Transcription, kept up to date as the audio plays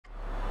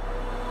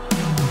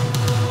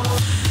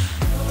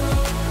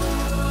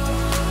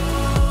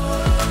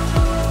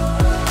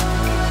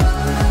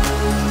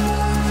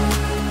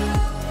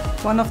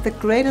One of the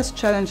greatest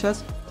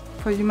challenges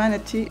for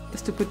humanity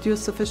is to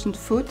produce sufficient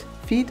food,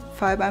 feed,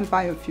 fiber and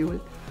biofuel,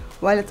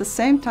 while at the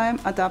same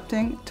time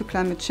adapting to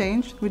climate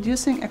change,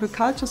 reducing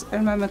agriculture's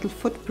environmental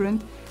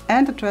footprint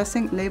and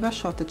addressing labor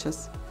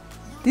shortages.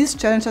 These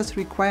challenges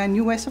require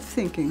new ways of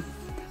thinking.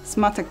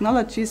 Smart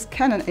technologies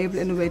can enable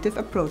innovative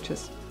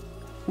approaches.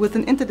 With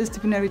an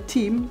interdisciplinary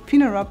team,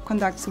 PhenoRob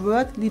conducts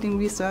world-leading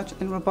research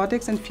in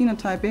robotics and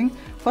phenotyping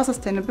for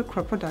sustainable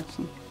crop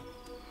production.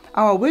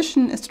 Our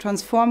vision is to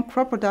transform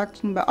crop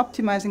production by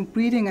optimizing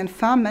breeding and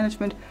farm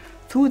management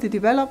through the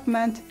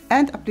development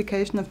and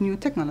application of new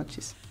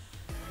technologies.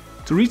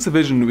 To reach the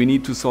vision, we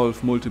need to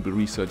solve multiple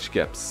research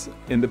gaps.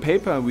 In the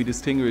paper, we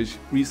distinguish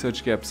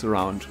research gaps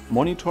around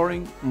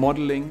monitoring,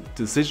 modeling,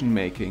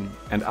 decision-making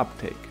and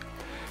uptake.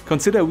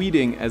 Consider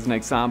weeding as an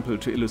example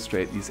to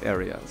illustrate these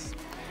areas.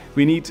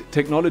 We need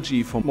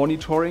technology for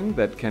monitoring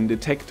that can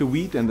detect the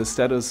weed and the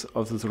status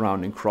of the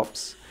surrounding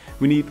crops.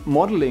 We need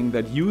modeling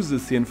that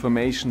uses the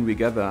information we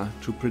gather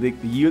to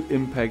predict the yield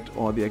impact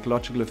or the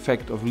ecological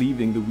effect of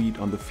leaving the weed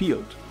on the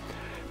field.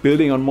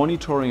 Building on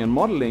monitoring and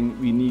modeling,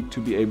 we need to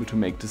be able to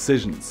make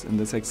decisions. In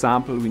this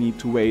example, we need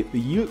to weigh the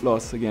yield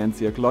loss against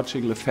the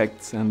ecological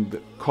effects and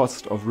the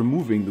cost of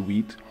removing the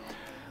weed.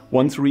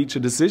 Once we reach a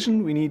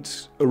decision, we need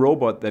a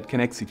robot that can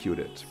execute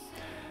it.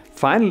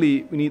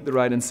 Finally, we need the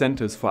right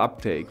incentives for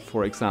uptake,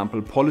 for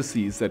example,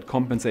 policies that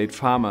compensate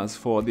farmers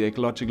for the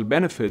ecological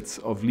benefits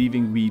of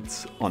leaving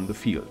weeds on the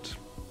field.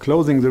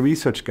 Closing the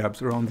research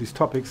gaps around these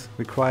topics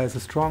requires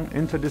a strong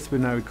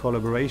interdisciplinary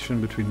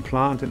collaboration between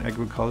plant and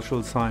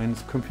agricultural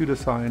science, computer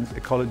science,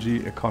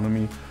 ecology,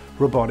 economy,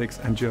 robotics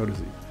and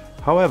geodesy.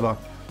 However,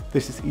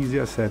 this is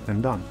easier said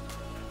than done.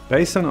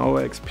 Based on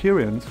our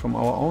experience from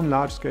our own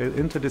large-scale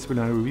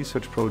interdisciplinary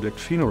research project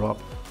PhenoRob,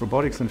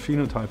 Robotics and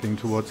Phenotyping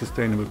towards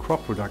Sustainable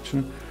Crop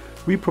Production,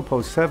 we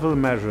propose several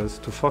measures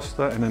to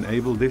foster and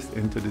enable this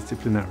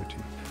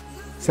interdisciplinarity.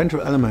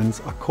 Central elements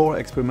are core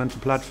experimental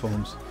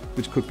platforms,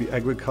 which could be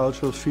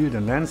agricultural, field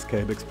and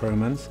landscape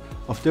experiments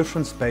of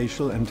different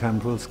spatial and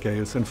temporal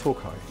scales and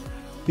foci.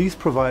 These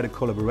provide a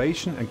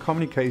collaboration and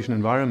communication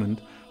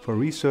environment for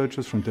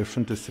researchers from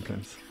different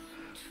disciplines.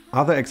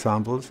 Other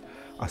examples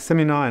are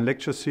seminar and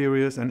lecture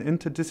series and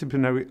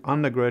interdisciplinary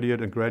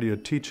undergraduate and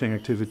graduate teaching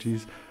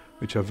activities,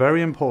 which are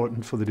very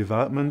important for the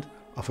development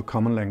of a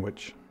common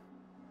language.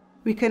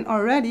 We can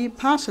already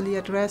partially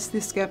address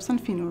these gaps on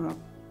PhenoRob.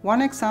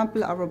 One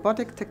example are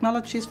robotic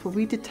technologies for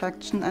weed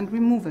detection and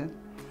removal.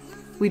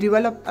 We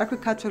developed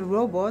agricultural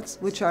robots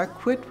which are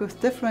equipped with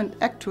different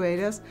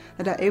actuators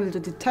that are able to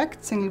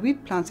detect single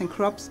weed plants in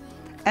crops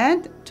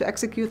and to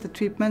execute the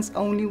treatments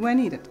only where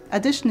needed.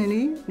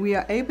 Additionally, we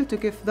are able to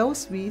give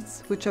those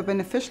weeds which are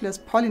beneficial as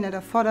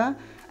pollinator fodder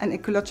an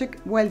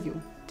ecological value,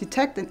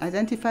 detect and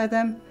identify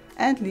them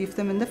and leave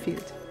them in the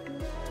field.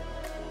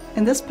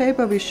 In this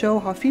paper we show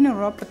how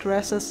PhenoRob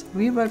addresses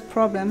real-world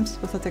problems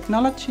with a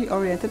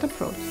technology-oriented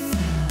approach.